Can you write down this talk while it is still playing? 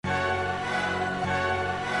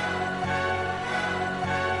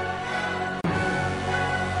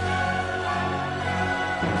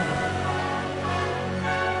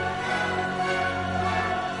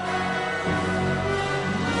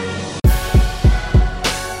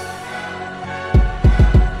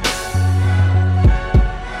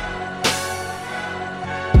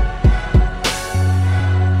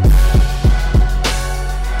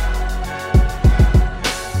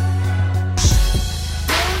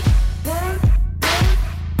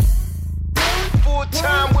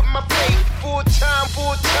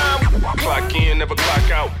never clock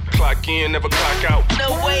out. Clock in, never clock out. No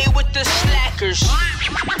way with the slackers.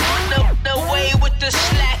 No way with the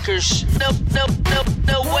slackers.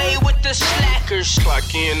 No way with the slackers.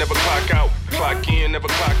 Clock in, never clock out. Clock in, never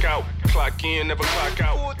clock out. Clock in, never clock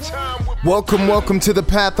out. Welcome to the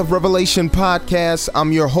Path of Revelation podcast.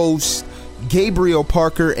 I'm your host, Gabriel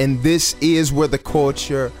Parker, and this is where the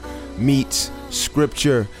culture meets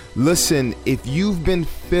scripture. Listen, if you've been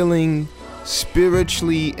feeling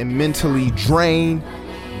spiritually and mentally drained,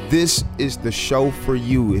 this is the show for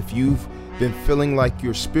you. If you've been feeling like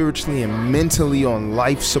you're spiritually and mentally on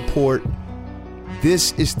life support,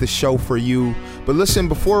 this is the show for you. But listen,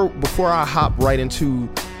 before I hop right into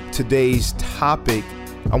today's topic,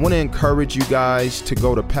 I want to encourage you guys to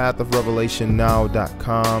go to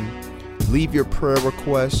pathofrevelationnow.com. Leave your prayer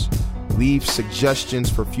requests, leave suggestions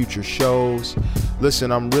for future shows.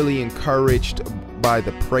 Listen, I'm really encouraged by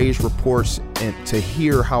the praise reports and to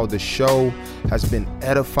hear how the show has been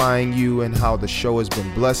edifying you and how the show has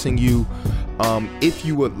been blessing you. If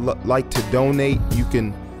you would like to donate, you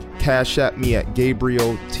can cash app me at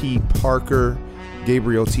Gabriel T. Parker.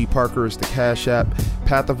 Gabriel T. Parker is the cash app.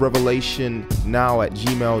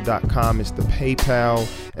 pathofrevelationnow@gmail.com is the PayPal.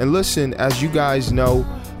 And listen, as you guys know,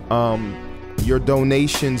 your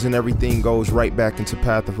donations and everything goes right back into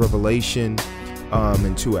Path of Revelation,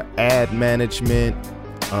 into an ad management.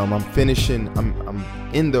 I'm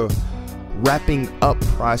in the wrapping up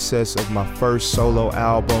process of my first solo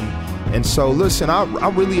album. And so listen, I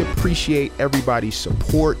really appreciate everybody's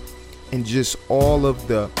support and just all of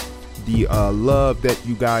the love that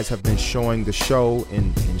you guys have been showing the show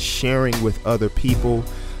and sharing with other people.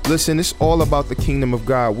 Listen, it's all about the kingdom of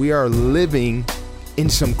God. We are living in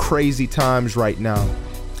some crazy times right now.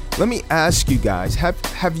 Let me ask you guys,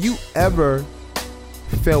 have you ever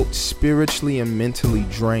felt spiritually and mentally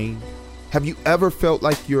drained? Have you ever felt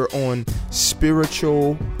like you're on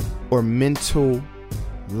spiritual or mental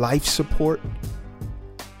life support?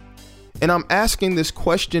 And I'm asking this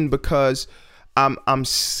question because I'm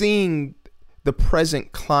seeing the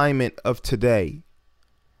present climate of today.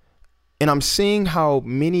 And I'm seeing how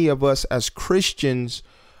many of us as Christians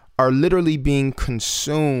are literally being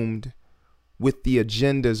consumed with the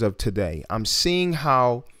agendas of today. I'm seeing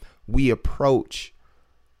how we approach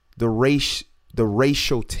the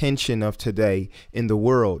racial tension of today in the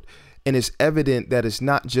world. And it's evident that it's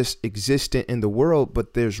not just existent in the world,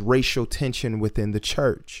 but there's racial tension within the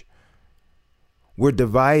church. We're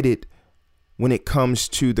divided when it comes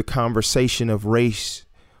to the conversation of race.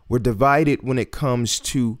 We're divided when it comes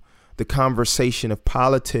to the conversation of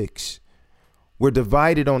politics. We're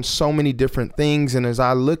divided on so many different things. And as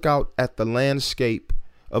I look out at the landscape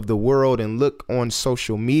of the world and look on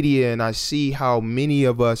social media, and I see how many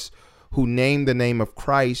of us who name the name of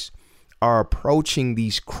Christ are approaching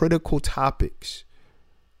these critical topics,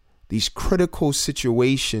 these critical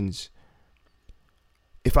situations.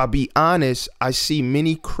 If I be honest, I see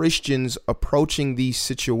many Christians approaching these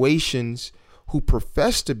situations who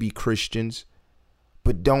profess to be Christians,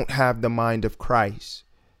 but don't have the mind of Christ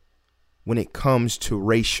when it comes to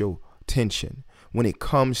racial tension, when it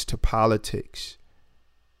comes to politics.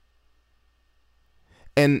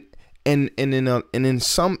 And in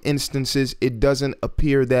some instances, it doesn't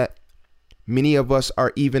appear that many of us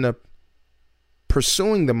are even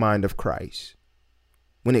pursuing the mind of Christ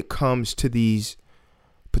when it comes to these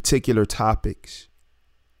particular topics.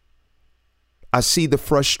 I see the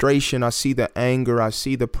frustration, I see the anger, I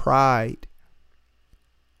see the pride.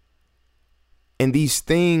 And these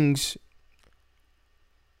things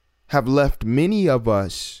have left many of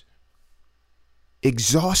us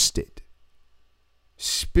exhausted,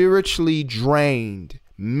 spiritually drained,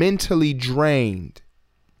 mentally drained,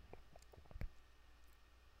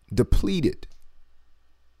 depleted.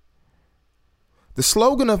 The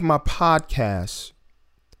slogan of my podcast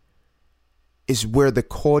is where the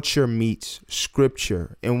culture meets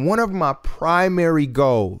scripture. And one of my primary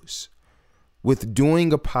goals with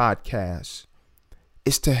doing a podcast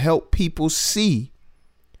is to help people see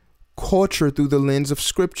culture through the lens of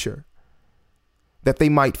scripture, that they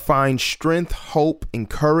might find strength, hope,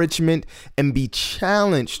 encouragement, and be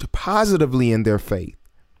challenged positively in their faith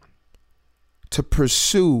to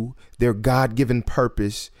pursue their God-given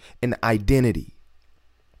purpose and identity.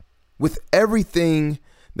 With everything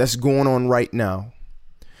that's going on right now,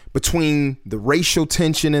 between the racial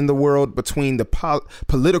tension in the world, between the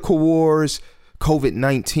political wars,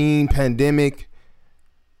 COVID-19 pandemic,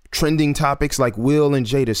 trending topics like Will and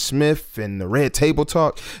Jada Smith and the Red Table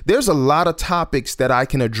Talk, there's a lot of topics that I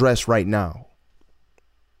can address right now.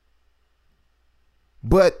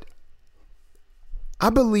 But I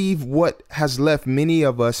believe what has left many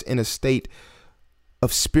of us in a state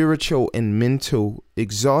of spiritual and mental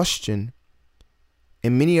exhaustion,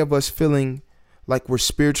 and many of us feeling like we're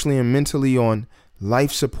spiritually and mentally on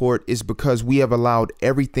life support, is because we have allowed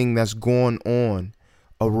everything that's going on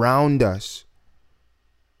around us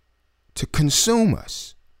to consume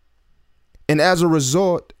us. And as a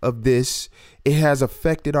result of this, it has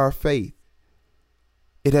affected our faith.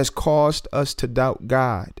 It has caused us to doubt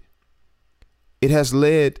God. It has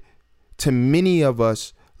led to many of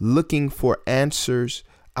us looking for answers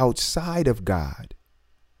outside of God,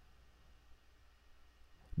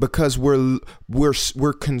 because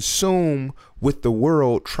we're consumed with the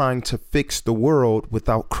world, trying to fix the world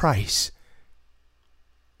without Christ.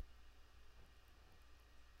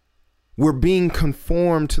 We're being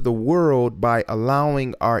conformed to the world by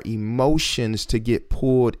allowing our emotions to get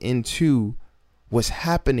pulled into what's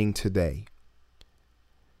happening today.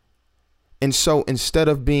 And so instead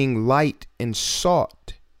of being light and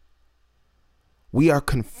salt, we are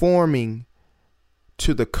conforming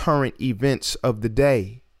to the current events of the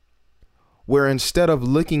day, where instead of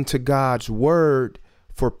looking to God's word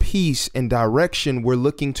for peace and direction, we're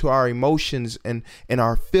looking to our emotions and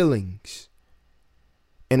our feelings.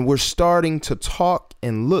 And we're starting to talk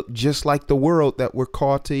and look just like the world that we're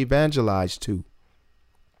called to evangelize to.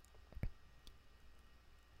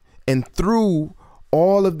 And through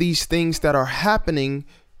all of these things that are happening,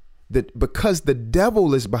 that because the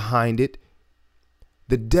devil is behind it,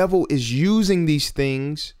 the devil is using these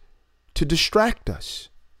things to distract us.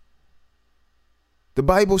 The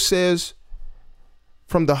Bible says,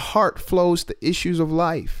 from the heart flows the issues of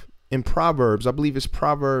life. In Proverbs, I believe it's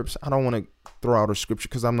Proverbs. I don't want to throw out a scripture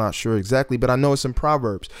because I'm not sure exactly, but I know it's in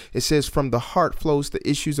Proverbs. It says, from the heart flows the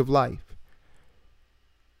issues of life.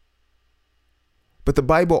 But the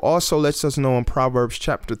Bible also lets us know in Proverbs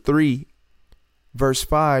chapter 3, verse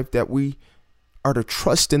 5, that we are to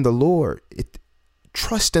trust in the Lord.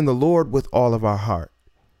 Trust in the Lord with all of our heart,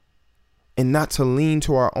 and not to lean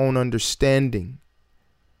to our own understanding.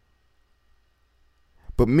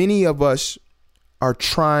 But many of us are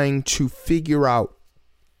trying to figure out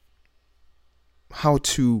how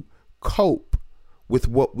to cope with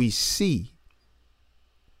what we see.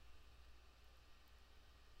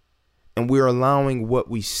 And we're allowing what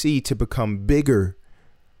we see to become bigger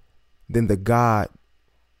than the God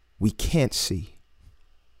we can't see.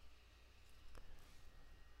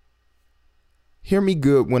 Hear me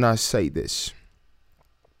good when I say this,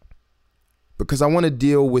 because I want to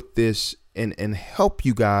deal with this and help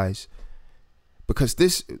you guys, because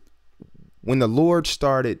this, when the Lord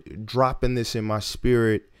started dropping this in my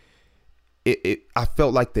spirit, I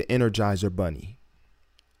felt like the Energizer Bunny.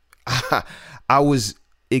 I was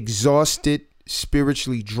exhausted,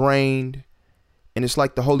 spiritually drained, and it's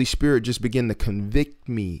like the Holy Spirit just began to convict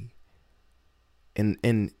me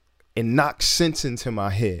and knock sense into my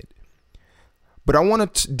head. But I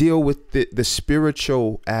want to deal with the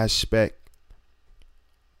spiritual aspect,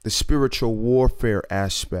 the spiritual warfare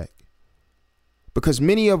aspect, because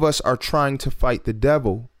many of us are trying to fight the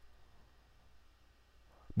devil,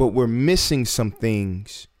 but we're missing some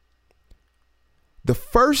things. The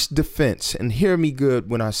first defense, and hear me good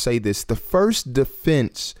when I say this, the first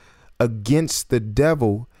defense against the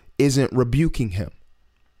devil isn't rebuking him,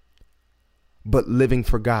 but living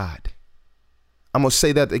for God. I'm going to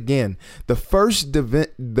say that again. The first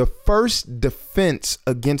defense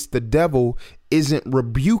against the devil isn't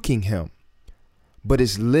rebuking him, but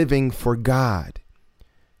is living for God.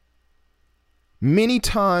 Many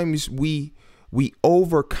times we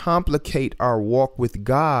overcomplicate our walk with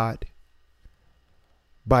God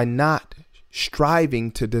by not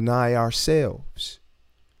striving to deny ourselves.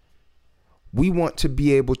 We want to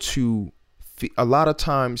be able to, a lot of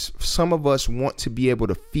times, some of us want to be able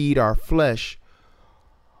to feed our flesh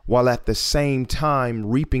while at the same time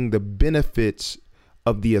reaping the benefits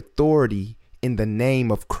of the authority in the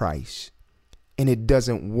name of Christ. And it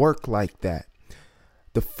doesn't work like that.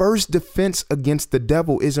 The first defense against the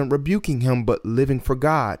devil isn't rebuking him, but living for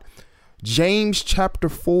God. James chapter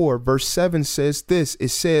 4, verse 7 says this. It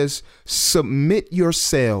says, submit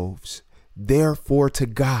yourselves, therefore, to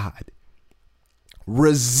God.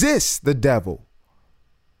 Resist the devil,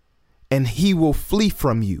 and he will flee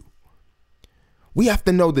from you. We have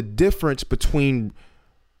to know the difference between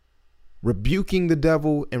rebuking the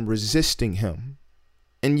devil and resisting him.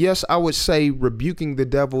 And yes, I would say rebuking the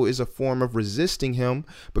devil is a form of resisting him,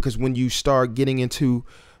 because when you start getting into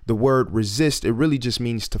the word resist, it really just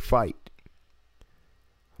means to fight.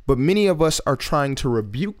 But many of us are trying to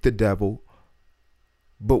rebuke the devil,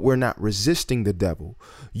 but we're not resisting the devil.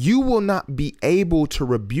 You will not be able to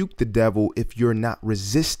rebuke the devil if you're not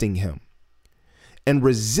resisting him. And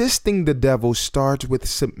resisting the devil starts with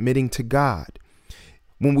submitting to God.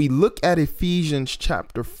 When we look at Ephesians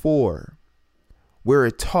chapter 4, where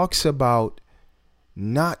it talks about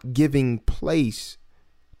not giving place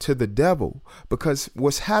to the devil, because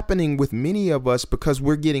what's happening with many of us, because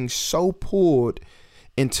we're getting so pulled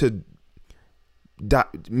into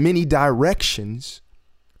many directions.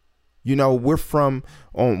 You know, we're from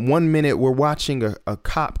on 1 minute we're watching a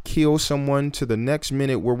cop kill someone, to the next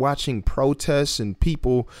minute we're watching protests and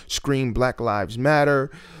people scream Black Lives Matter.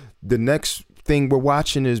 The next thing we're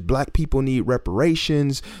watching is black people need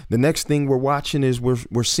reparations. The next thing we're watching is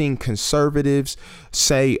we're seeing conservatives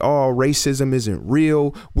say, oh, racism isn't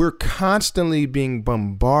real. We're constantly being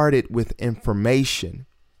bombarded with information,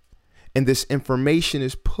 and this information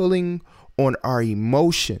is pulling on our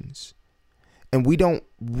emotions. And we don't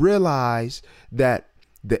realize that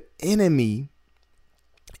the enemy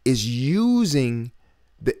is using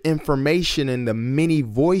the information and the many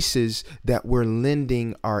voices that we're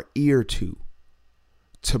lending our ear to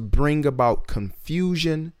bring about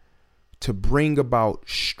confusion, to bring about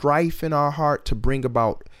strife in our heart, to bring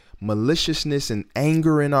about maliciousness and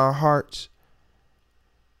anger in our hearts.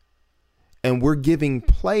 And we're giving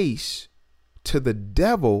place to the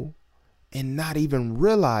devil and not even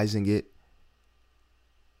realizing it.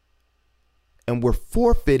 And we're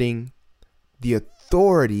forfeiting the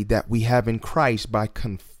authority that we have in Christ by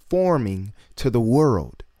conforming to the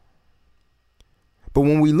world. But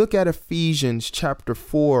when we look at Ephesians chapter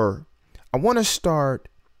 4, I want to start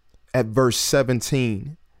at verse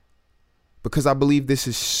 17, because I believe this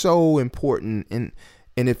is so important. And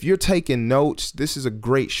if you're taking notes, this is a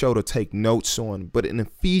great show to take notes on. But in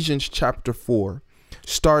Ephesians chapter 4,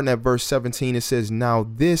 starting at verse 17, it says, "Now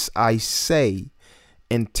this I say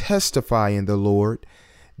and testify in the Lord,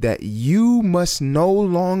 that you must no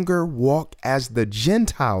longer walk as the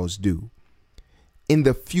Gentiles do, in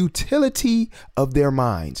the futility of their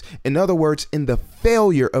minds." In other words, in the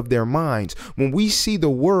failure of their minds. When we see the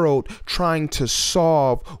world trying to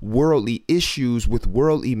solve worldly issues with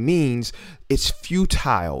worldly means, it's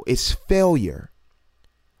futile, it's failure.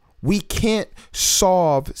 We can't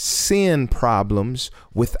solve sin problems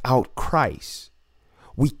without Christ.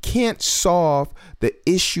 We can't solve the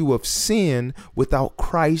issue of sin without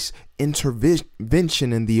Christ's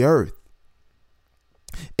intervention in the earth.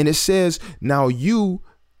 And it says, now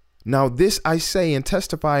this I say and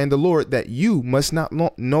testify in the Lord, that you must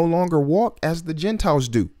no longer walk as the Gentiles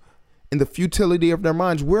do, in the futility of their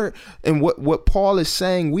minds. And what Paul is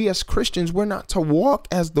saying, we as Christians, we're not to walk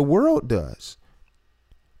as the world does,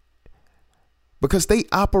 because they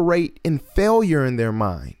operate in failure in their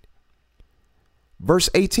mind. Verse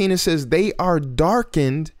 18, it says, they are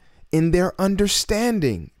darkened in their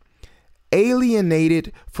understanding,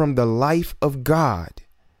 alienated from the life of God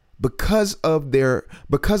because of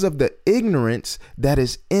the ignorance that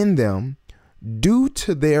is in them due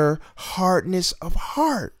to their hardness of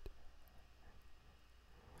heart.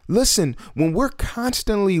 Listen, when we're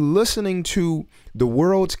constantly listening to the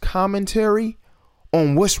world's commentary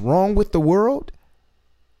on what's wrong with the world,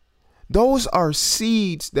 those are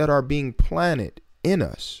seeds that are being planted in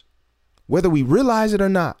us, whether we realize it or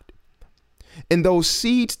not. And those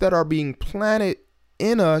seeds that are being planted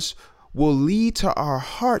in us will lead to our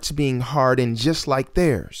hearts being hardened just like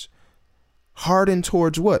theirs. Hardened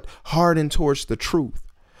towards what? Hardened towards the truth.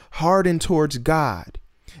 Hardened towards God.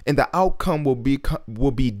 And the outcome will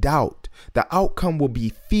be doubt. The outcome will be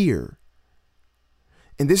fear.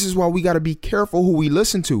 And this is why we got to be careful who we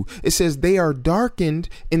listen to. It says they are darkened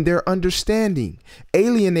in their understanding,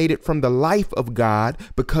 alienated from the life of God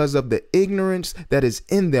because of the ignorance that is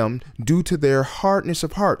in them due to their hardness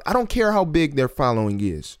of heart. I don't care how big their following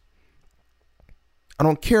is. I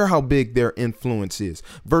don't care how big their influence is.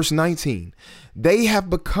 Verse 19, they have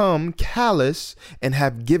become callous and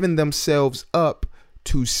have given themselves up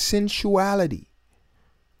to sensuality,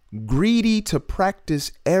 greedy to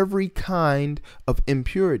practice every kind of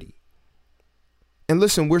impurity. And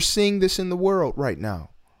listen, we're seeing this in the world right now.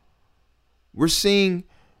 We're seeing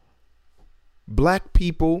black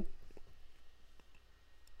people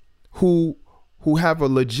who have a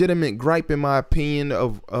legitimate gripe, in my opinion,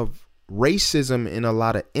 of racism in a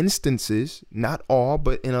lot of instances. Not all,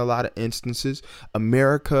 but in a lot of instances.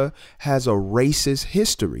 America has a racist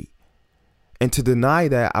history. And to deny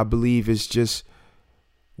that, I believe, is just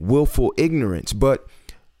willful ignorance. But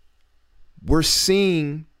we're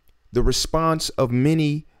seeing the response of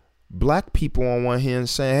many black people on one hand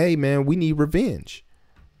saying, hey, man, we need revenge.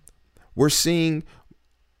 We're seeing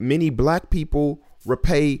many black people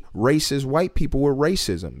repay racist white people with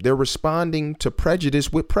racism. They're responding to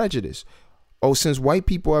prejudice with prejudice. oh, since white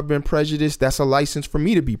people have been prejudiced, that's a license for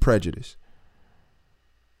me to be prejudiced.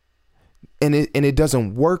 And it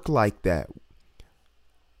doesn't work like that.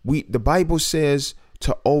 The Bible says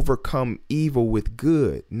to overcome evil with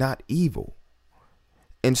good, not evil.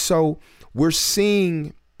 And so we're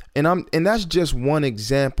seeing, and that's just one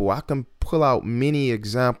example. I can pull out many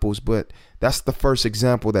examples, but that's the first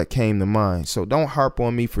example that came to mind. So don't harp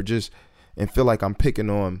on me and feel like I'm picking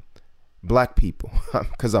on black people,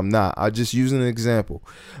 because I'm not. I just use an example.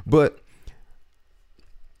 But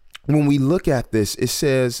when we look at this, it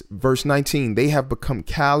says, verse 19, they have become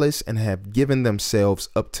callous and have given themselves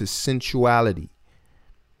up to sensuality.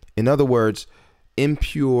 In other words,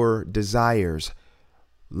 impure desires,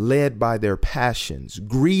 led by their passions,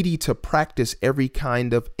 greedy to practice every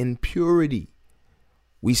kind of impurity.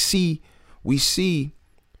 We see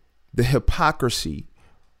the hypocrisy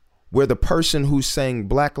where the person who's saying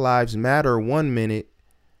Black Lives Matter 1 minute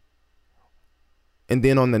and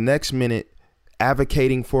then on the next minute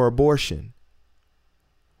advocating for abortion.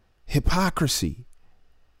 Hypocrisy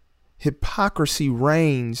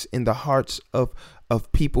reigns in the hearts of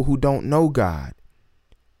people who don't know God.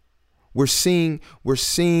 We're seeing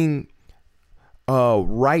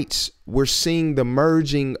rights. We're seeing the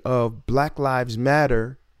merging of Black Lives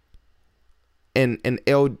Matter and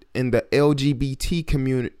the LGBT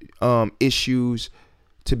community issues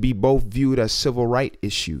to be both viewed as civil rights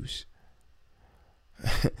issues.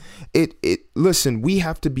 Listen, we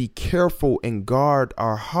have to be careful and guard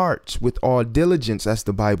our hearts with all diligence, as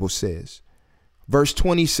the Bible says. Verse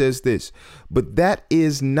 20 says this, but that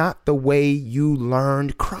is not the way you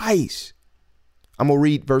learned Christ. I'm going to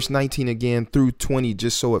read verse 19 again through 20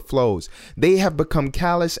 just so it flows. They have become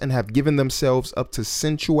callous and have given themselves up to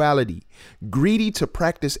sensuality, greedy to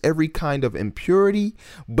practice every kind of impurity,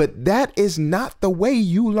 but that is not the way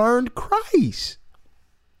you learned Christ.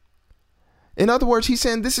 In other words, he's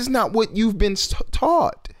saying this is not what you've been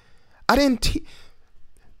taught.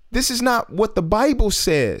 This is not what the Bible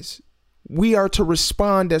says. We are to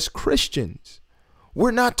respond as Christians.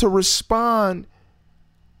 We're not to respond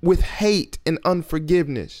with hate and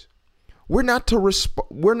unforgiveness. We're not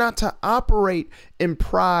to operate in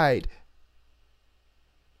pride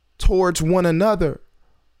towards one another.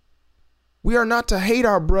 We are not to hate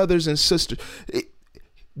our brothers and sisters.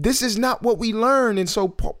 This is not what we learn. And so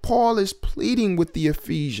Paul is pleading with the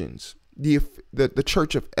Ephesians, the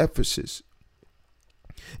church of Ephesus.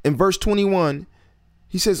 In verse 21,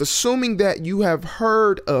 he says, assuming that you have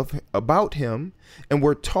heard about him and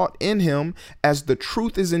were taught in him as the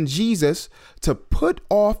truth is in Jesus, to put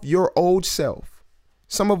off your old self.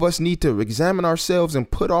 Some of us need to examine ourselves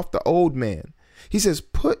and put off the old man. He says,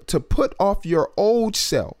 put off your old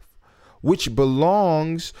self, which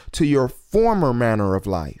belongs to your former manner of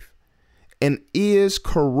life and is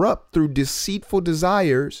corrupt through deceitful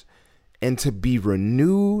desires, and to be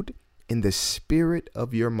renewed in the spirit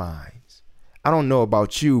of your mind. I don't know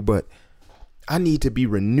about you, but I need to be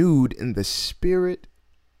renewed in the spirit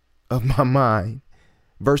of my mind.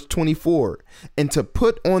 Verse 24, and to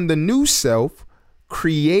put on the new self,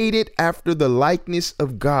 created after the likeness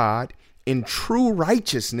of God in true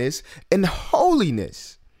righteousness and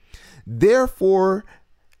holiness. Therefore,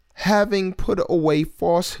 having put away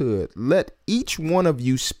falsehood, let each one of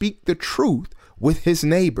you speak the truth with his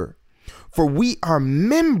neighbor. For we are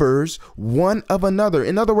members one of another.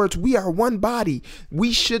 In other words, we are one body.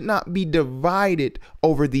 We should not be divided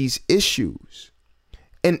over these issues.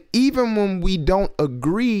 And even when we don't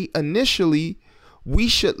agree initially, we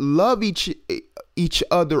should love each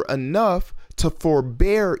other enough to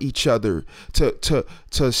forbear each other,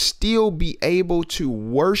 to still be able to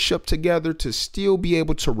worship together, to still be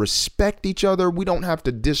able to respect each other. We don't have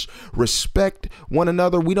to disrespect one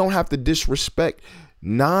another. We don't have to disrespect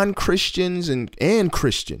non-Christians and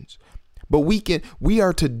Christians, but we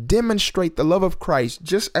are to demonstrate the love of Christ,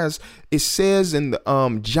 just as it says in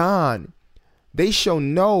the John, they shall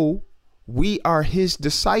know we are his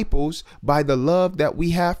disciples by the love that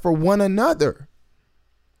we have for one another.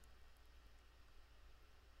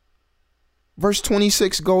 Verse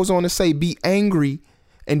 26 goes on to say, be angry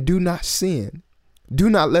and do not sin. Do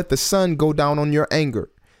not let the sun go down on your anger.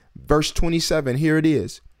 Verse 27, here it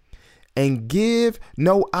is. And give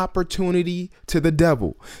no opportunity to the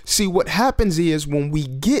devil. See, what happens is when we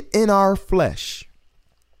get in our flesh,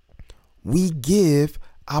 we give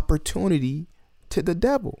opportunity to the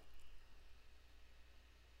devil.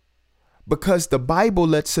 Because the Bible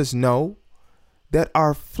lets us know that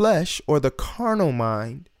our flesh, or the carnal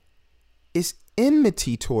mind, is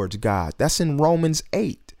enmity towards God. That's in Romans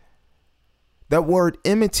 8. That word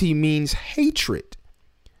enmity means hatred.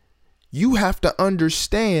 You have to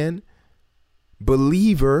understand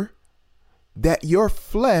believer, that your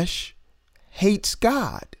flesh hates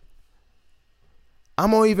God.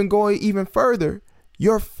 I'm going to even go even further.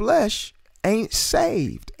 Your flesh ain't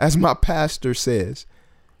saved, as my pastor says.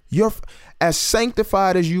 You're as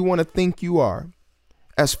sanctified as you want to think you are,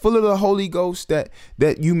 as full of the Holy Ghost that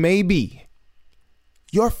you may be.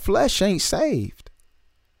 Your flesh ain't saved.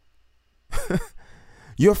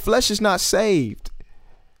 Your flesh is not saved.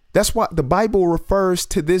 That's why the Bible refers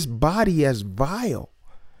to this body as vile.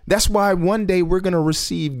 That's why one day we're going to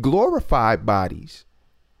receive glorified bodies,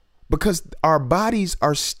 because our bodies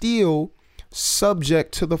are still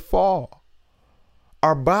subject to the fall.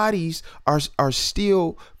 Our bodies are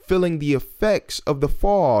still feeling the effects of the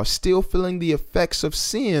fall, still feeling the effects of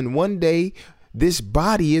sin. One day this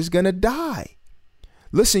body is going to die.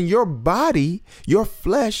 Listen, your body, your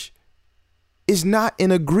flesh is not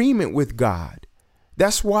in agreement with God.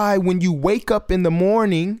 That's why when you wake up in the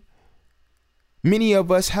morning, many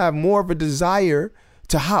of us have more of a desire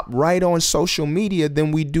to hop right on social media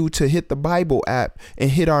than we do to hit the Bible app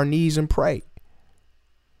and hit our knees and pray.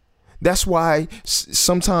 That's why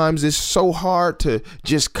sometimes it's so hard to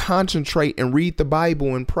just concentrate and read the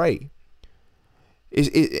Bible and pray.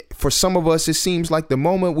 For some of us, it seems like the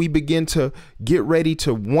moment we begin to get ready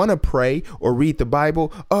to want to pray or read the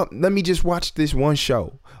Bible, let me just watch this one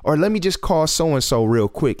show, or let me just call so-and-so real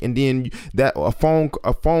quick. And then that a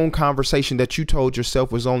phone conversation that you told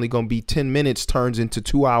yourself was only going to be 10 minutes turns into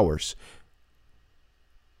 2 hours.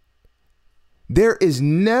 There is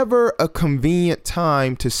never a convenient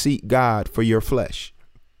time to seek God for your flesh.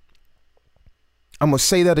 I'm going to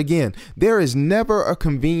say that again. There is never a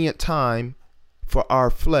convenient time for our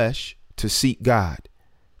flesh to seek God,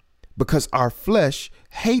 because our flesh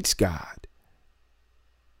hates God.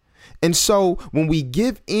 And so when we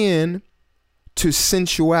give in to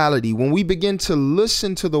sensuality, when we begin to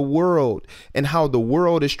listen to the world and how the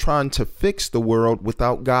world is trying to fix the world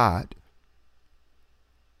without God,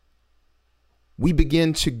 we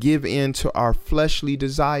begin to give in to our fleshly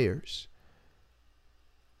desires.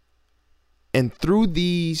 And through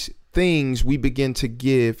these things, we begin to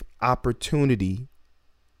give opportunity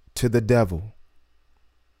to the devil.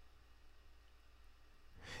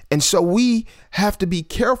 And so we have to be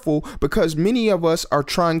careful, because many of us are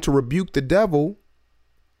trying to rebuke the devil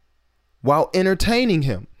while entertaining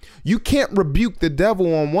him. You can't rebuke the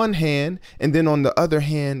devil on one hand and then on the other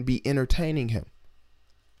hand be entertaining him.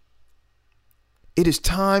 It is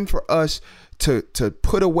time for us to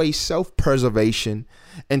put away self-preservation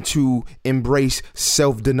and to embrace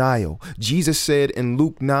self-denial. Jesus said in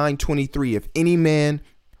Luke 9:23, if any man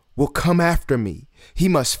will come after me, he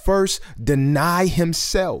must first deny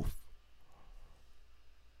himself,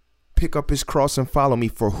 pick up his cross and follow me.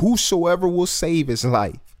 For whosoever will save his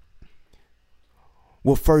life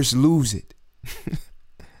will first lose it.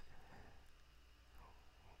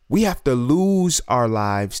 We have to lose our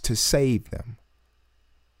lives to save them.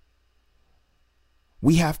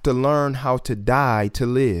 We have to learn how to die to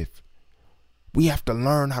live. We have to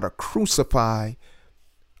learn how to crucify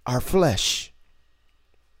our flesh.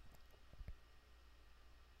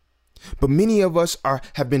 But many of us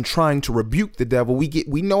have been trying to rebuke the devil.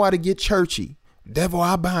 We know how to get churchy. Devil,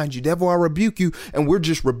 I bind you. Devil, I rebuke you. And we're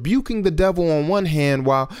just rebuking the devil on one hand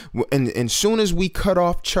and soon as we cut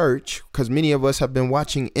off church, because many of us have been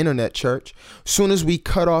watching internet church, soon as we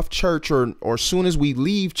cut off church or soon as we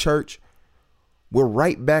leave church, we're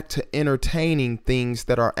right back to entertaining things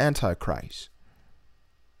that are antichrist.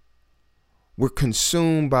 We're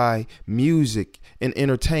consumed by music and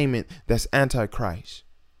entertainment that's antichrist.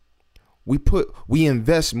 We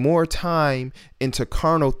invest more time into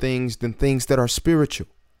carnal things than things that are spiritual.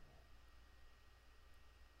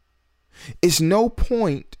 It's no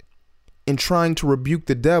point in trying to rebuke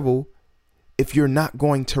the devil if you're not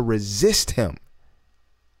going to resist him.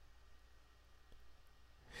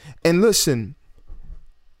 And listen,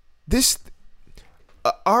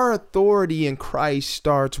 our authority in Christ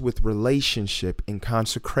starts with relationship and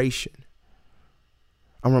consecration.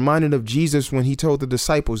 I'm reminded of Jesus when he told the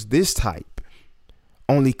disciples, this type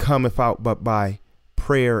only cometh out but by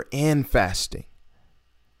prayer and fasting.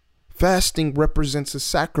 Fasting represents a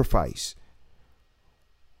sacrifice.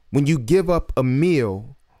 When you give up a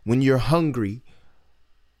meal, when you're hungry,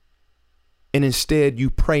 and instead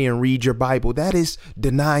you pray and read your Bible, that is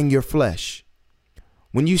denying your flesh.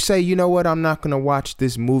 When you say, you know what, I'm not going to watch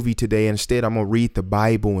this movie today, instead I'm going to read the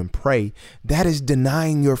Bible and pray, that is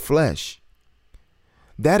denying your flesh.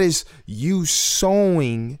 That is you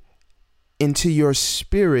sowing into your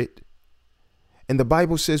spirit. And the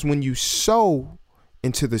Bible says when you sow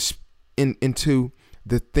into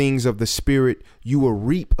the things of the Spirit, you will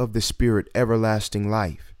reap of the Spirit everlasting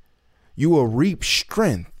life. You will reap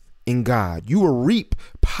strength in God. You will reap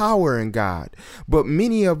power in God. But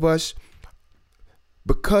many of us,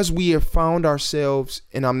 because we have found ourselves,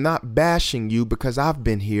 and I'm not bashing you because I've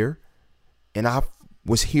been here and I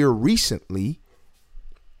was here recently.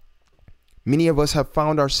 Many of us have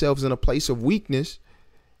found ourselves in a place of weakness,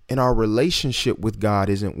 and our relationship with God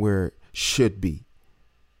isn't where it should be.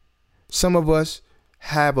 Some of us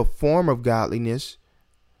have a form of godliness,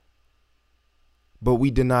 but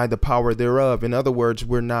we deny the power thereof. In other words,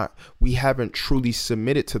 we haven't truly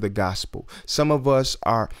submitted to the gospel. Some of us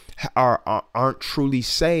aren't truly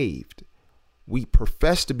saved. We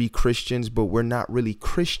profess to be Christians, but we're not really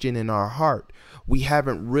Christian in our heart. We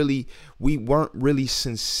weren't really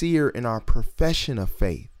sincere in our profession of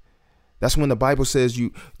faith. That's when the Bible says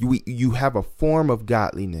you have a form of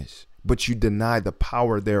godliness, but you deny the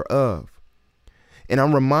power thereof. And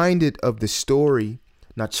I'm reminded of the story.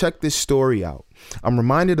 Now check this story out. I'm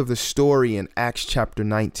reminded of the story in Acts chapter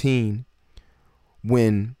 19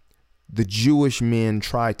 when the Jewish men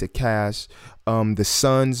tried to cast, the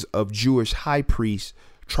sons of Jewish high priests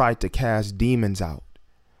tried to cast demons out,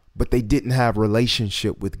 but they didn't have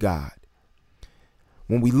relationship with God.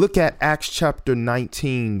 When we look at Acts chapter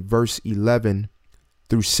 19, verse 11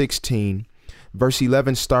 through 16, verse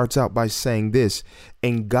 11 starts out by saying this: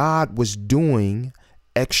 and God was doing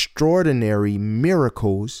extraordinary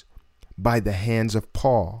miracles by the hands of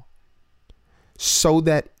Paul, so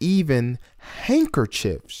that even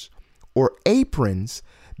handkerchiefs or aprons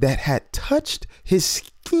that had touched his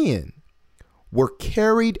skin were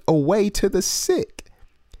carried away to the sick,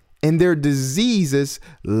 and their diseases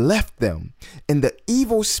left them, and the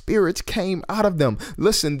evil spirits came out of them.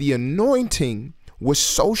 Listen, the anointing was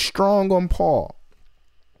so strong on Paul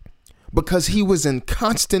because he was in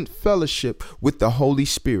constant fellowship with the Holy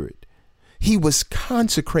Spirit. He was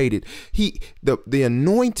consecrated. The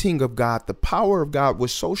anointing of God, the power of God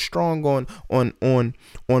was so strong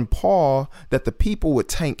on Paul that the people would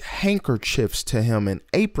take handkerchiefs to him and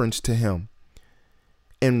aprons to him,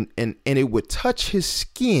 and it would touch his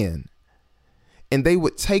skin, and they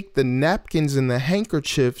would take the napkins and the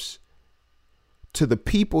handkerchiefs to the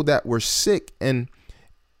people that were sick and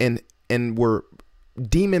were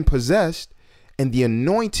demon possessed, and the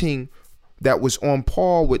anointing that was on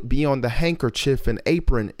Paul would be on the handkerchief and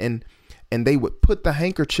apron, and they would put the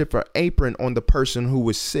handkerchief or apron on the person who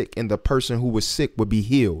was sick, and the person who was sick would be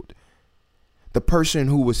healed. The person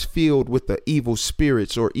who was filled with the evil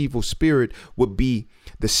spirits or evil spirit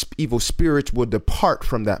the evil spirits would depart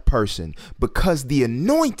from that person, because the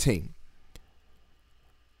anointing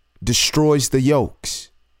destroys the yokes.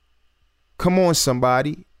 Come on,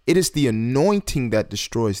 somebody. It is the anointing that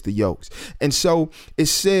destroys the yokes. And so it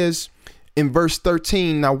says in verse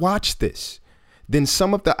 13, now watch this. Then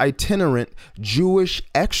some of the itinerant Jewish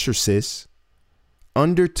exorcists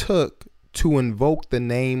undertook to invoke the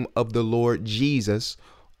name of the Lord Jesus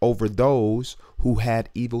over those who had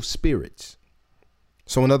evil spirits.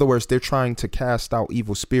 So in other words, they're trying to cast out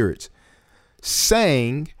evil spirits,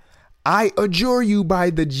 saying, I adjure you by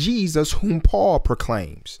the Jesus whom Paul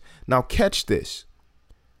proclaims. Now catch this.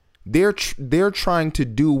 They're trying to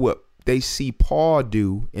do what they see Paul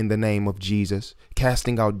do in the name of Jesus,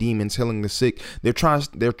 casting out demons, healing the sick. They're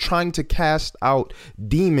trying to cast out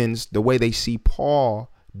demons the way they see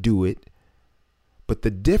Paul do it. But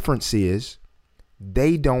the difference is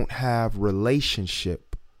they don't have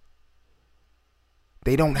relationship.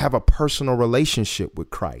 They don't have a personal relationship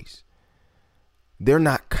with Christ. They're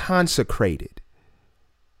not consecrated.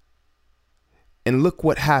 And look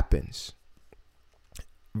what happens.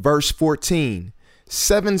 Verse 14,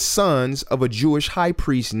 7 sons of a Jewish high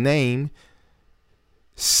priest named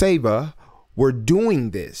Sceva were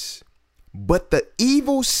doing this, but the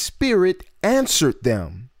evil spirit answered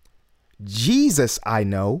them, Jesus I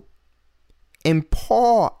know, and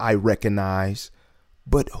Paul I recognize,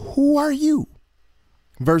 but who are you?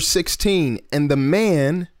 Verse 16, and the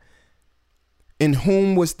man in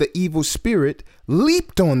whom was the evil spirit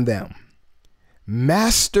leaped on them,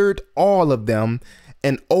 mastered all of them,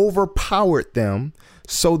 and overpowered them,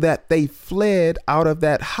 so that they fled out of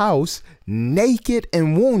that house naked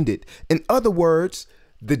and wounded. In other words,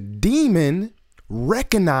 the demon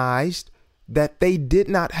recognized that they did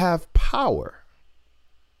not have power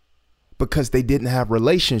because they didn't have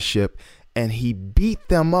relationship, and he beat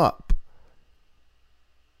them up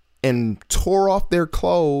and tore off their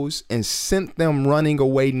clothes and sent them running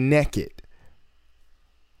away naked.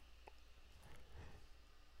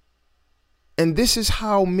 And this is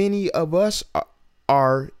how many of us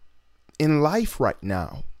are in life right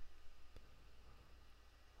now.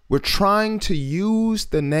 We're trying to use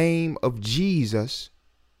the name of Jesus,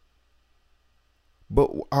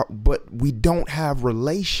 but we don't have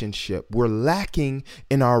relationship. We're lacking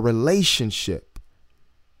in our relationship.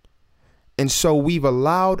 And so we've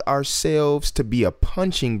allowed ourselves to be a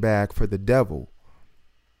punching bag for the devil,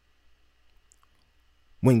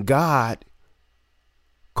 when God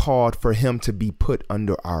called for him to be put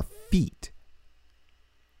under our feet.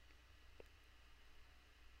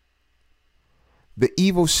 The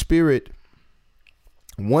evil spirit,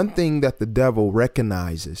 one thing that the devil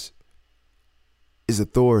recognizes is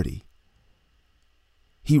authority.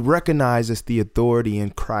 He recognizes the authority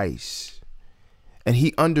in Christ, and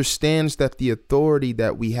he understands that the authority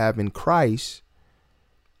that we have in Christ.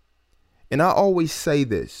 And I always say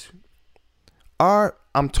this,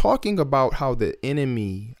 I'm talking about how the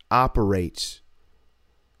enemy operates,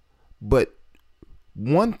 but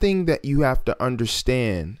one thing that you have to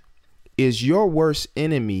understand is your worst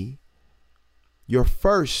enemy, your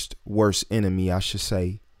first worst enemy, I should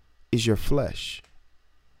say, is your flesh.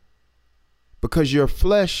 Because your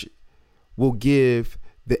flesh will give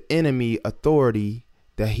the enemy authority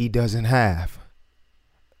that he doesn't have.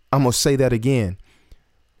 I'm going to say that again.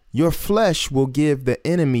 Your flesh will give the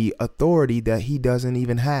enemy authority that he doesn't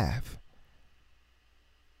even have.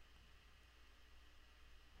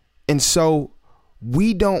 And so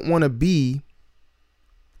we don't want to be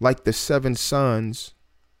like the 7 sons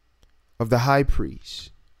of the high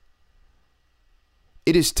priest.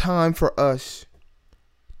 It is time for us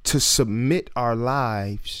to submit our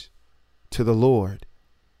lives to the Lord.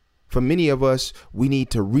 For many of us, we need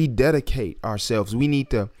to rededicate ourselves. We need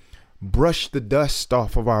to brush the dust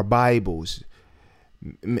off of our Bibles.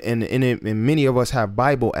 And many of us have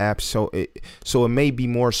Bible apps, so it may be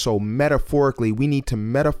more so metaphorically. We need to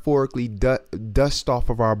metaphorically dust off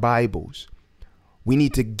of our Bibles. We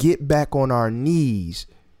need to get back on our knees.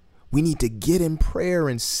 We need to get in prayer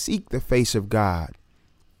and seek the face of God.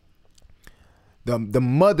 The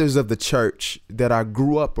mothers of the church that I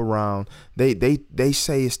grew up around, they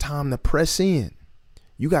say it's time to press in.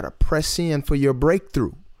 You got to press in for your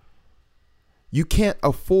breakthrough. You can't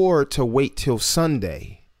afford to wait till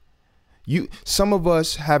Sunday. Some of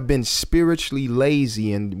us have been spiritually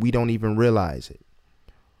lazy and we don't even realize it.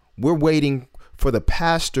 We're waiting for the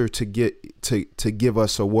pastor to give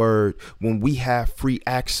us a word when we have free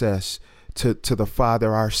access to the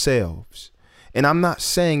Father ourselves. And I'm not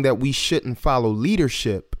saying that we shouldn't follow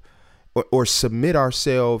leadership or submit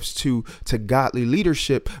ourselves to godly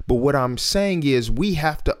leadership. But what I'm saying is we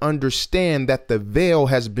have to understand that the veil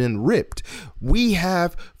has been ripped. We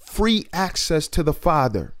have free access to the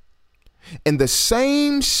Father. And the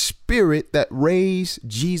same Spirit that raised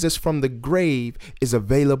Jesus from the grave is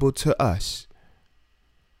available to us.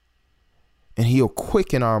 And he'll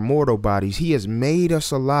quicken our mortal bodies. He has made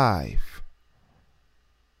us alive.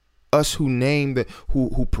 Us who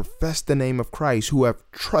profess the name of Christ, who have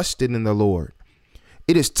trusted in the Lord.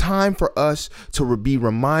 It is time for us to be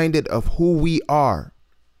reminded of who we are.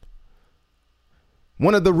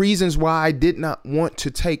 One of the reasons why I did not want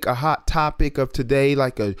to take a hot topic of today,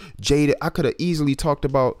 like a Jada, I could have easily talked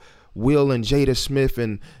about Will and Jada Smith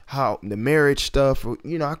and how the marriage stuff,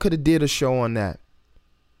 I could have did a show on that.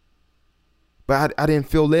 But I didn't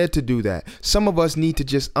feel led to do that. Some of us need to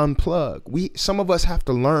just unplug. Some of us have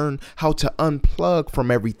to learn how to unplug from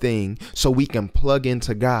everything so we can plug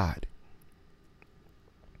into God.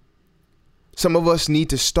 Some of us need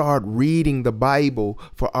to start reading the Bible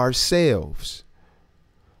for ourselves.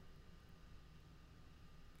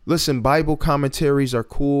 Listen, Bible commentaries are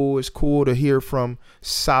cool. It's cool to hear from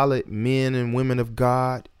solid men and women of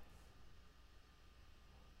God.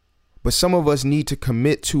 But some of us need to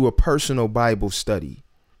commit to a personal Bible study,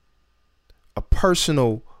 a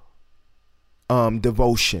personal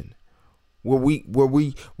devotion, where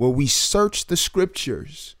we search the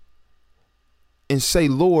scriptures and say,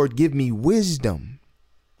 Lord, give me wisdom.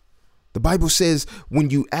 The Bible says when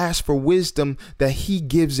you ask for wisdom, that he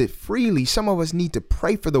gives it freely. Some of us need to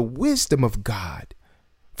pray for the wisdom of God,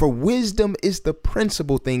 for wisdom is the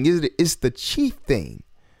principal thing. It's the chief thing.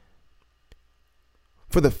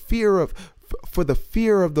 For the fear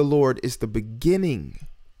of the Lord is the beginning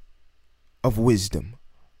of wisdom.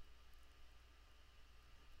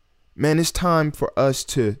 Man, it's time for us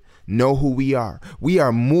to know who we are. We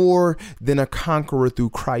are more than a conqueror through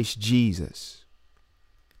Christ Jesus.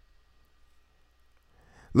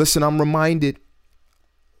 Listen, I'm reminded,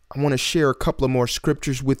 I want to share a couple of more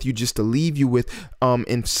scriptures with you just to leave you with.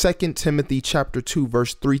 In 2 Timothy chapter 2,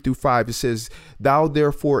 verse 3-5, it says, "Thou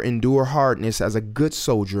therefore endure hardness as a good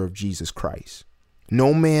soldier of Jesus Christ.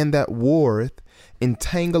 No man that warreth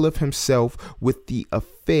entangleth himself with the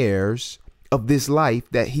affairs of this life,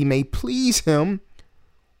 that he may please him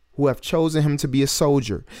who have chosen him to be a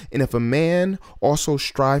soldier. And if a man also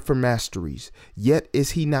strive for masteries, yet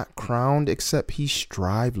is he not crowned except he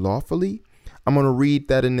strive lawfully. I'm going to read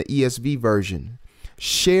that in the ESV version.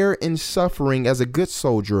 Share in suffering as a good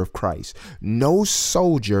soldier of Christ. No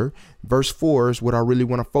soldier, verse 4 is what I really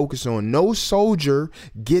want to focus on. No soldier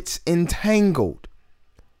gets entangled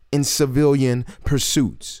in civilian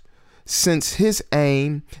pursuits, since his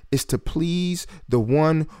aim is to please the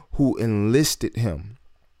one who enlisted him.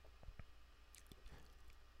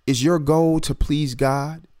 Is your goal to please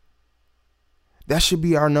God? That should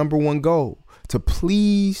be our number one goal, to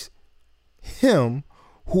please him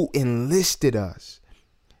who enlisted us.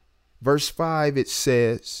 Verse 5, it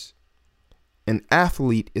says, an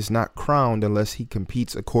athlete is not crowned unless he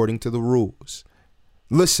competes according to the rules.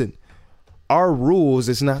 Listen, our rules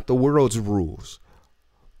is not the world's rules.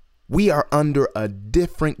 We are under a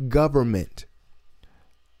different government.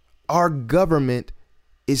 Our government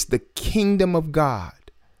is the kingdom of God,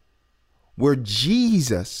 where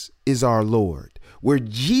Jesus is our Lord, where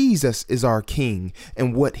Jesus is our King,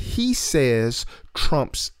 and what he says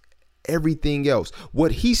trumps everything else.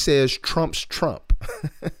 What he says trumps Trump.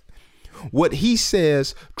 What he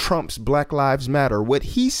says trumps Black Lives Matter. What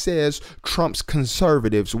he says trumps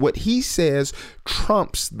conservatives. What he says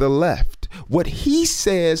trumps the left. What he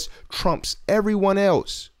says trumps everyone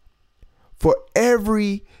else. For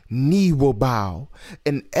every knee will bow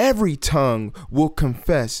and every tongue will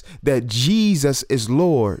confess that Jesus is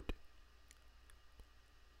Lord,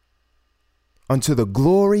 unto the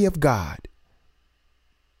glory of God.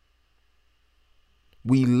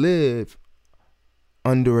 We live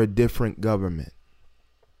under a different government.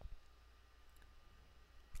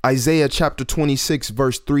 Isaiah chapter 26,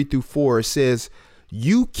 verse 3 through 4 says,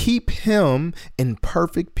 you keep him in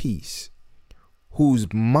perfect peace,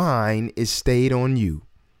 whose mind is stayed on you,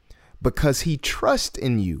 because he trusts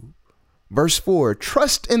in you. Verse 4,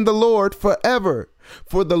 trust in the Lord forever,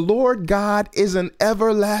 for the Lord God is an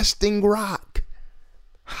everlasting rock.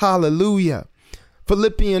 Hallelujah.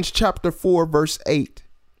 Philippians chapter 4, verse 8.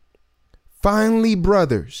 Finally,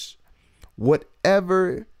 brothers,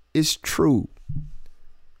 whatever is true,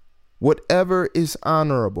 whatever is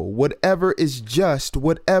honorable, whatever is just,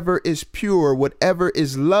 whatever is pure, whatever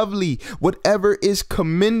is lovely, whatever is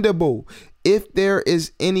commendable, if there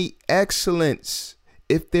is any excellence,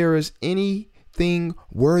 if there is anything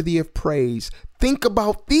worthy of praise, think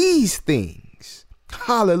about these things.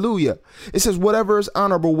 Hallelujah. It says whatever is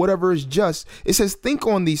honorable, whatever is just. It says think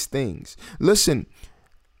on these things. Listen,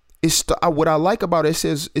 what I like about it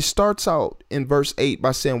says it starts out in verse 8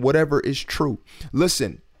 by saying whatever is true.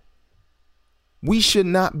 Listen, we should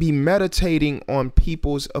not be meditating on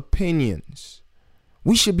people's opinions.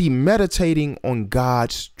 We should be meditating on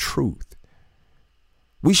God's truth.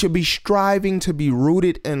 We should be striving to be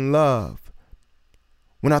rooted in love.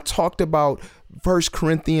 When I talked about 1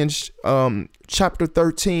 Corinthians chapter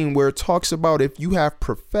 13, where it talks about if you have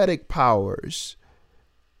prophetic powers,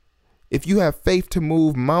 if you have faith to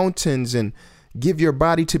move mountains and give your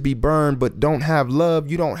body to be burned, but don't have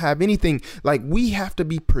love, you don't have anything. Like, we have to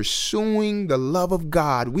be pursuing the love of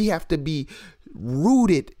God. We have to be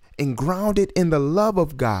rooted and grounded in the love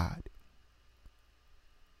of God.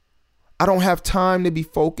 I don't have time to be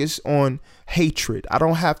focused on hatred. I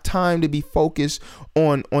don't have time to be focused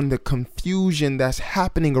on the confusion that's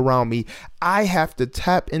happening around me. I have to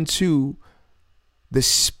tap into the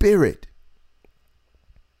Spirit.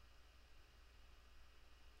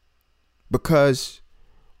 Because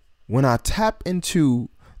when I tap into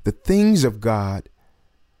the things of God,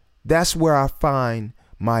 that's where I find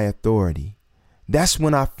my authority. That's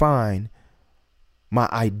when I find my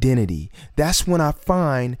identity. That's when I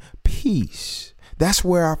find peace. That's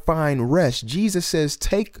where I find rest. Jesus says,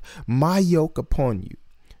 take my yoke upon you,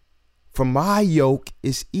 for my yoke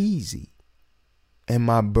is easy and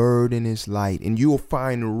my burden is light, and you will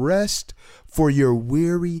find rest for your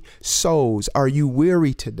weary souls. Are you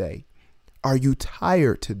weary today? Are you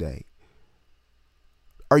tired today?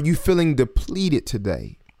 Are you feeling depleted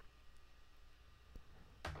today?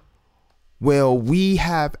 Well, we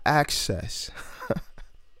have access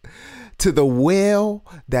to the well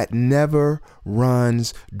that never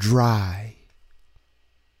runs dry.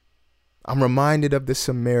 I'm reminded of the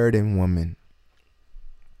Samaritan woman.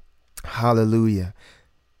 Hallelujah.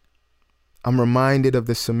 I'm reminded of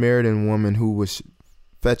the Samaritan woman who was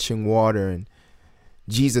fetching water, and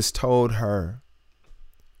Jesus told her,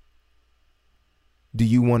 do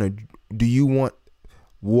you want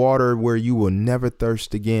water where you will never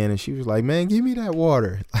thirst again? And she was like, man, give me that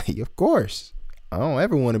water. Like, of course, I don't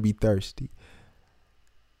ever want to be thirsty.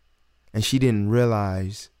 And she didn't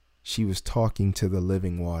realize she was talking to the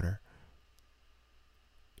living water.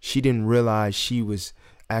 She didn't realize she was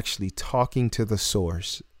actually talking to the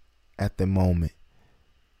source at the moment.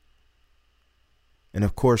 And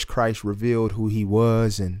of course, Christ revealed who he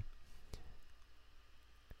was, and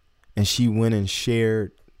she went and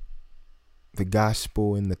shared the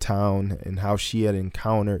gospel in the town and how she had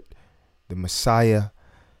encountered the Messiah.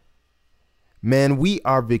 Man, we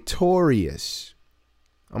are victorious.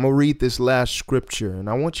 I'm going to read this last scripture, and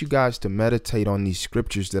I want you guys to meditate on these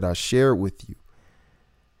scriptures that I shared with you,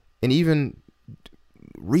 and even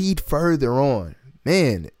read further on.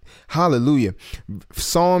 Man, hallelujah.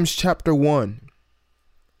 Psalms chapter 1,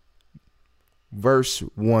 verse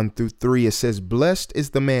 1 through 3, it says, blessed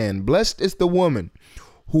is the man, blessed is the woman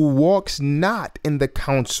who walks not in the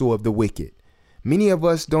counsel of the wicked. Many of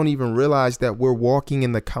us don't even realize that we're walking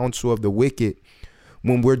in the counsel of the wicked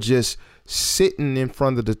when we're just sitting in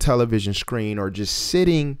front of the television screen, or just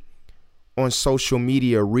sitting on social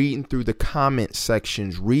media, reading through the comment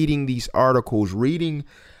sections, reading these articles, reading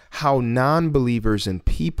how non-believers and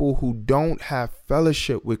people who don't have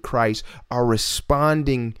fellowship with Christ are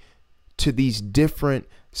responding to these different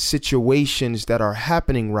situations that are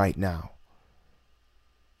happening right now.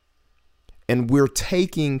 And we're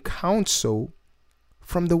taking counsel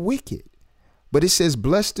from the wicked. But it says,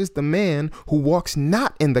 blessed is the man who walks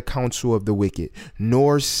not in the counsel of the wicked,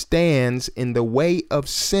 nor stands in the way of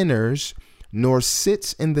sinners, nor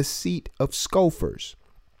sits in the seat of scoffers.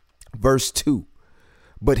 Verse 2,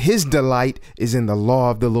 but his delight is in the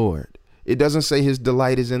law of the Lord. It doesn't say his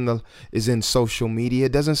delight is in social media.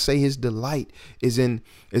 It doesn't say his delight is in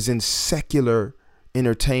secular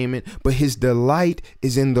entertainment, but his delight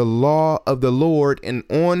is in the law of the Lord, and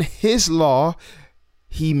on his law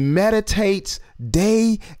he meditates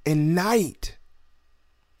day and night.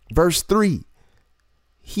 Verse 3,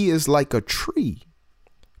 he is like a tree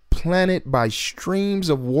planted by streams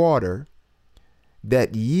of water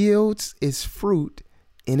that yields its fruit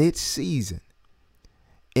in its season,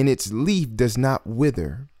 and its leaf does not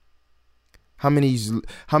wither. How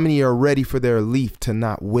many are ready for their leaf to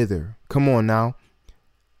not wither? Come on now.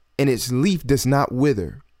 And its leaf does not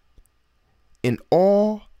wither. In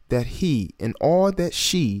all that he and all that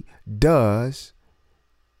she does,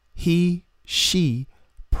 she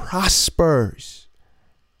prospers.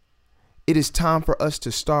 It is time for us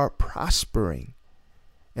to start prospering.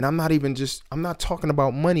 And I'm not talking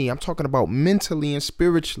about money. I'm talking about mentally and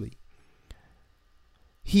spiritually.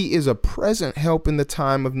 He is a present help in the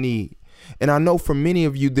time of need. And I know for many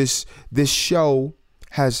of you, this show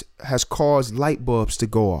has caused light bulbs to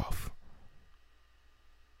go off.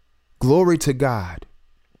 Glory to God.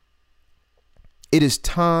 It is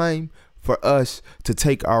time for us to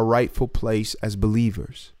take our rightful place as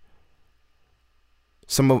believers.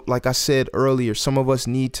 Like I said earlier, some of us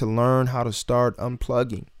need to learn how to start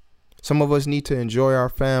unplugging. Some of us need to enjoy our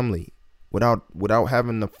family without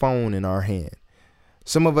having the phone in our hand.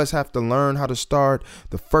 Some of us have to learn how to start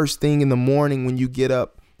the first thing in the morning when you get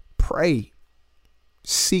up. Pray.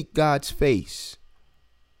 Seek God's face.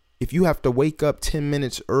 If you have to wake up 10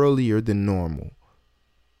 minutes earlier than normal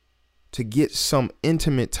to get some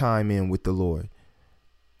intimate time in with the Lord,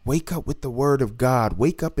 wake up with the word of God.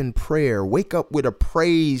 Wake up in prayer. Wake up with a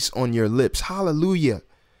praise on your lips. Hallelujah.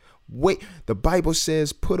 Wait, the Bible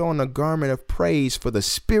says, put on a garment of praise for the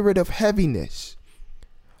spirit of heaviness.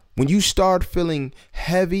 When you start feeling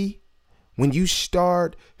heavy, when you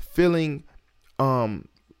start feeling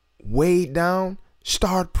weighed down,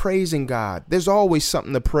 start praising God. There's always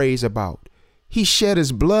something to praise about. He shed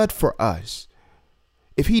his blood for us.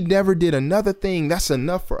 If he never did another thing, that's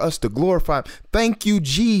enough for us to glorify him. Thank you,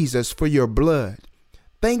 Jesus, for your blood.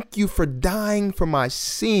 Thank you for dying for my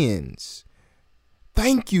sins.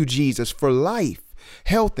 Thank you, Jesus, for life,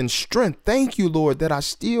 health, and strength. Thank you, Lord, that I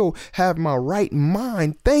still have my right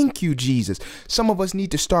mind. Thank you, Jesus. Some of us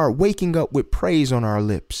need to start waking up with praise on our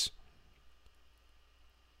lips.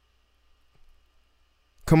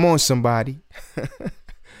 Come on, somebody.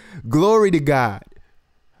 Glory to God.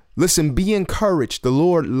 Listen, be encouraged. The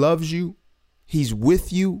Lord loves you. He's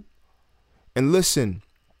with you. And listen,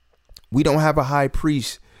 we don't have a high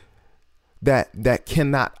priest that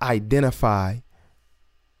cannot identify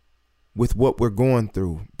with what we're going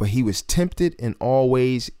through, but he was tempted in all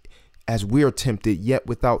ways as we're tempted, yet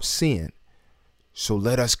without sin. So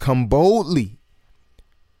let us come boldly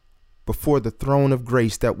before the throne of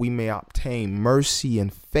grace that we may obtain mercy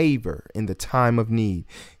and favor in the time of need.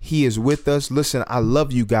 He is with us. Listen, I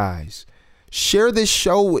love you guys. Share this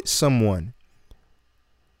show with someone.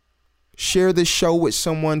 Share this show with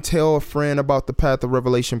someone. Tell a friend about the Path of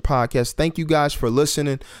Revelation podcast. Thank you guys for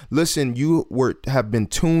listening. Listen, you have been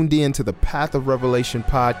tuned in to the Path of Revelation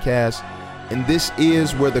podcast, and this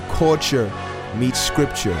is where the culture meets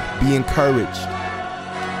scripture. Be encouraged.